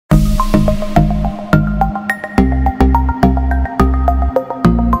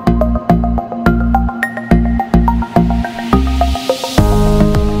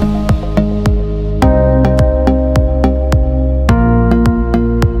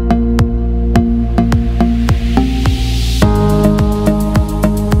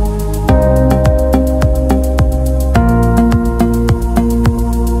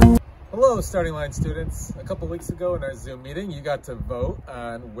Science students, a couple weeks ago in our Zoom meeting, you got to vote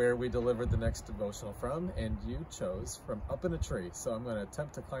on where we delivered the next devotional from, and you chose from up in a tree. So I'm going to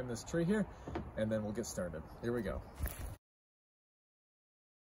attempt to climb this tree here, and then we'll get started. Here we go.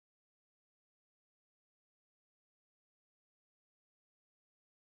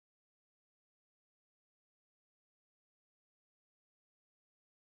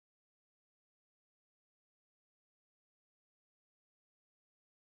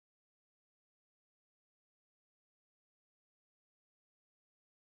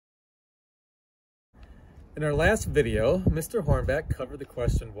 In our last video, Mr. Hornback covered the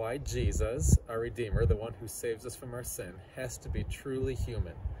question why Jesus, our Redeemer, the one who saves us from our sin, has to be truly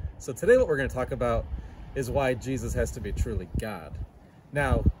human. So today what we're going to talk about is why Jesus has to be truly God.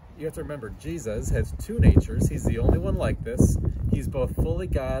 Now, you have to remember, Jesus has two natures. He's the only one like this. He's both fully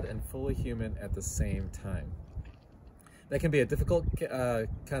God and fully human at the same time. That can be a difficult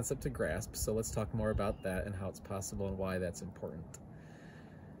concept to grasp, so let's talk more about that and how it's possible and why that's important.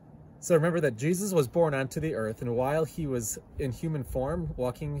 So remember that Jesus was born onto the earth, and while he was in human form,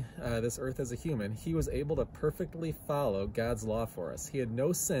 walking this earth as a human, he was able to perfectly follow God's law for us. He had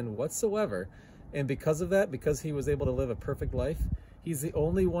no sin whatsoever, and because of that, because he was able to live a perfect life, he's the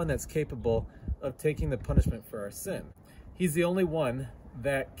only one that's capable of taking the punishment for our sin. He's the only one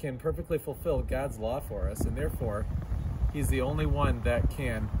that can perfectly fulfill God's law for us, and therefore, he's the only one that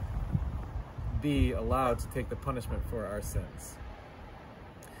can be allowed to take the punishment for our sins.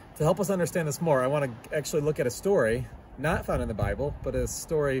 To help us understand this more, I want to actually look at a story, not found in the Bible, but a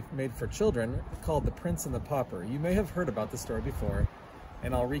story made for children called The Prince and the Pauper. You may have heard about this story before,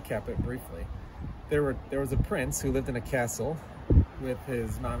 and I'll recap it briefly. There was a prince who lived in a castle with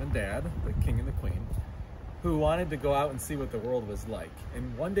his mom and dad, the king and the queen, who wanted to go out and see what the world was like.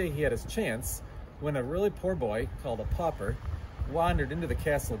 And one day he had his chance when a really poor boy called a pauper wandered into the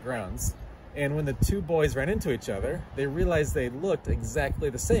castle grounds. And when the two boys ran into each other, they realized they looked exactly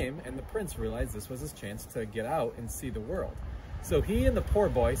the same, and the prince realized this was his chance to get out and see the world. So he and the poor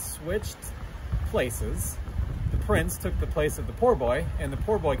boy switched places. The prince took the place of the poor boy, and the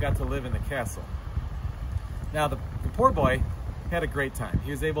poor boy got to live in the castle. Now, the poor boy had a great time.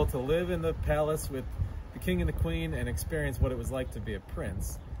 He was able to live in the palace with the king and the queen and experience what it was like to be a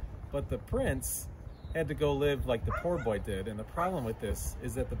prince. But the prince had to go live like the poor boy did, and the problem with this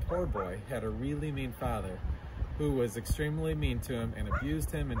is that the poor boy had a really mean father who was extremely mean to him and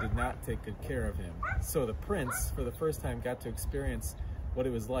abused him and did not take good care of him. So the prince, for the first time, got to experience what it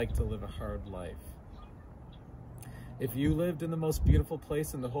was like to live a hard life. If you lived in the most beautiful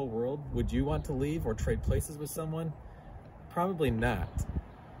place in the whole world, would you want to leave or trade places with someone? Probably not.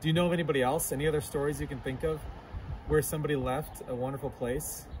 Do you know of anybody else, any other stories you can think of where somebody left a wonderful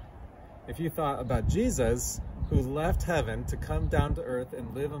place? If you thought about Jesus, who left heaven to come down to earth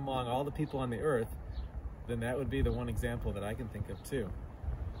and live among all the people on the earth, then that would be the one example that I can think of too.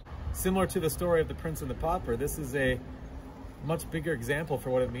 Similar to the story of the Prince and the Pauper, this is a much bigger example for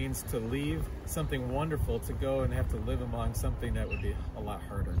what it means to leave something wonderful to go and have to live among something that would be a lot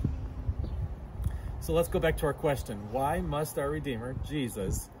harder. So let's go back to our question. Why must our Redeemer,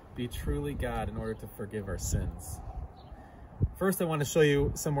 Jesus, be truly God in order to forgive our sins? First, I want to show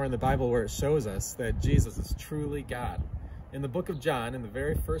you somewhere in the Bible where it shows us that Jesus is truly God. In the book of John, in the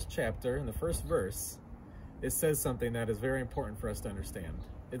very first chapter, in the first verse, it says something that is very important for us to understand.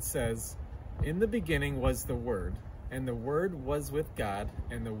 It says, "In the beginning was the Word, and the Word was with God,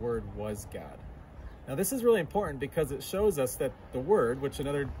 and the Word was God." Now this is really important because it shows us that the Word, which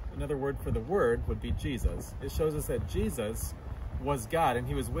another word for the Word would be Jesus, it shows us that Jesus was God, and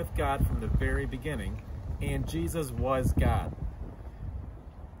he was with God from the very beginning, and Jesus was God.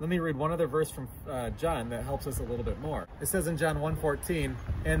 Let me read one other verse from John that helps us a little bit more. It says in John 1:14,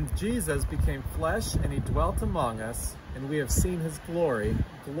 "And Jesus became flesh, and he dwelt among us, and we have seen his glory,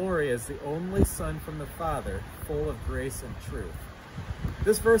 glory as the only Son from the Father, full of grace and truth."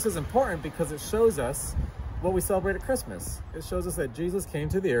 This verse is important because it shows us what we celebrate at Christmas. It shows us that Jesus came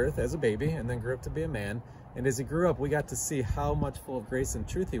to the earth as a baby and then grew up to be a man, and as he grew up, we got to see how much full of grace and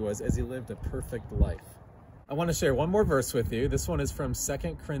truth he was as he lived a perfect life. I want to share one more verse with you. This one is from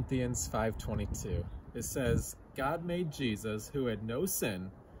 2 Corinthians 5:22. It says, "God made Jesus, who had no sin,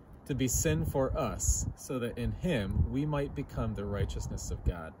 to be sin for us, so that in him we might become the righteousness of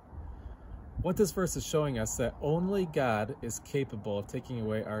God." What this verse is showing us that only God is capable of taking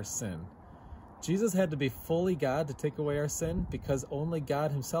away our sin. Jesus had to be fully God to take away our sin because only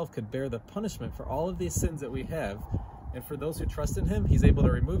God himself could bear the punishment for all of these sins that we have. And for those who trust in him, he's able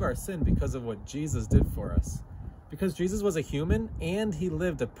to remove our sin because of what Jesus did for us. Because Jesus was a human and he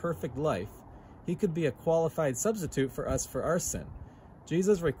lived a perfect life, he could be a qualified substitute for us for our sin.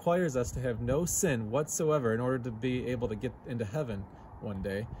 Jesus requires us to have no sin whatsoever in order to be able to get into heaven one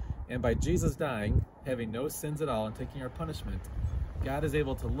day. And by Jesus dying, having no sins at all and taking our punishment, God is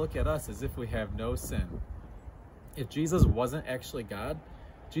able to look at us as if we have no sin. If Jesus wasn't actually God,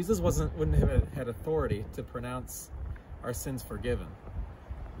 Jesus wouldn't have had authority to pronounce our sins forgiven.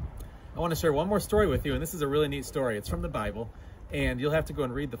 I want to share one more story with you, and this is a really neat story. It's from the Bible, and you'll have to go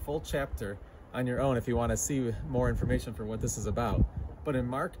and read the full chapter on your own if you want to see more information for what this is about. But in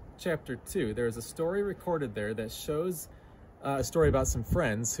Mark chapter 2, there is a story recorded there that shows a story about some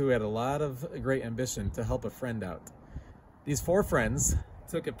friends who had a lot of great ambition to help a friend out. These 4 friends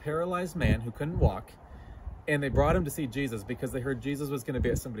took a paralyzed man who couldn't walk, and they brought him to see Jesus because they heard Jesus was going to be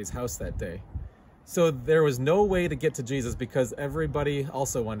at somebody's house that day. So there was no way to get to Jesus because everybody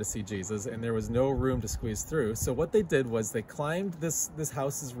also wanted to see Jesus, and there was no room to squeeze through. So what they did was they climbed this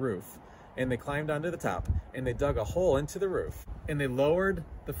house's roof, and they climbed onto the top, and they dug a hole into the roof, and they lowered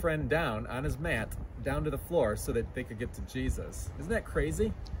the friend down on his mat down to the floor so that they could get to Jesus. Isn't that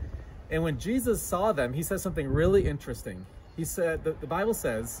crazy? And when Jesus saw them, he said something really interesting. He said, the Bible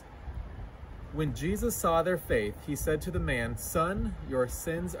says, when Jesus saw their faith, he said to the man, "Son, your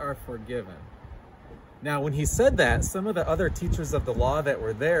sins are forgiven." Now, when he said that, some of the other teachers of the law that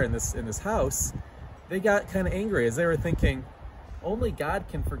were there in this house, they got kind of angry as they were thinking, only God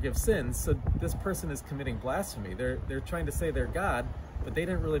can forgive sins, so this person is committing blasphemy. They're trying to say they're God, but they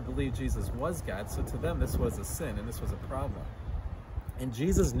didn't really believe Jesus was God, so to them this was a sin and this was a problem. And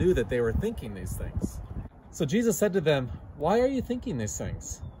Jesus knew that they were thinking these things. So Jesus said to them, "Why are you thinking these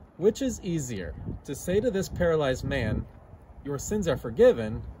things? Which is easier, to say to this paralyzed man, 'Your sins are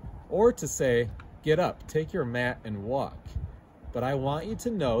forgiven,' or to say, 'Get up, take your mat and walk'? But I want you to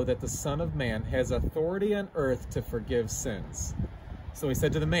know that the Son of Man has authority on earth to forgive sins." So he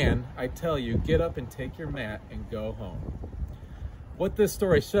said to the man, "I tell you, get up and take your mat and go home." What this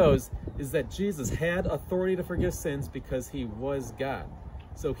story shows is that Jesus had authority to forgive sins because he was God.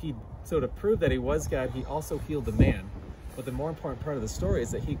 So to prove that he was God, he also healed the man. But the more important part of the story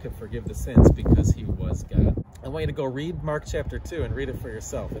is that he could forgive the sins because he was God. I want you to go read Mark chapter 2 and read it for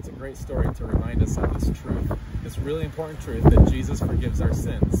yourself. It's a great story to remind us of this truth, this really important truth that Jesus forgives our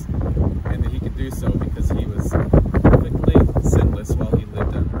sins, and that he could do so because he was perfectly sinless while he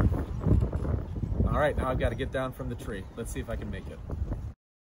lived on earth. All right, now I've got to get down from the tree. Let's see if I can make it.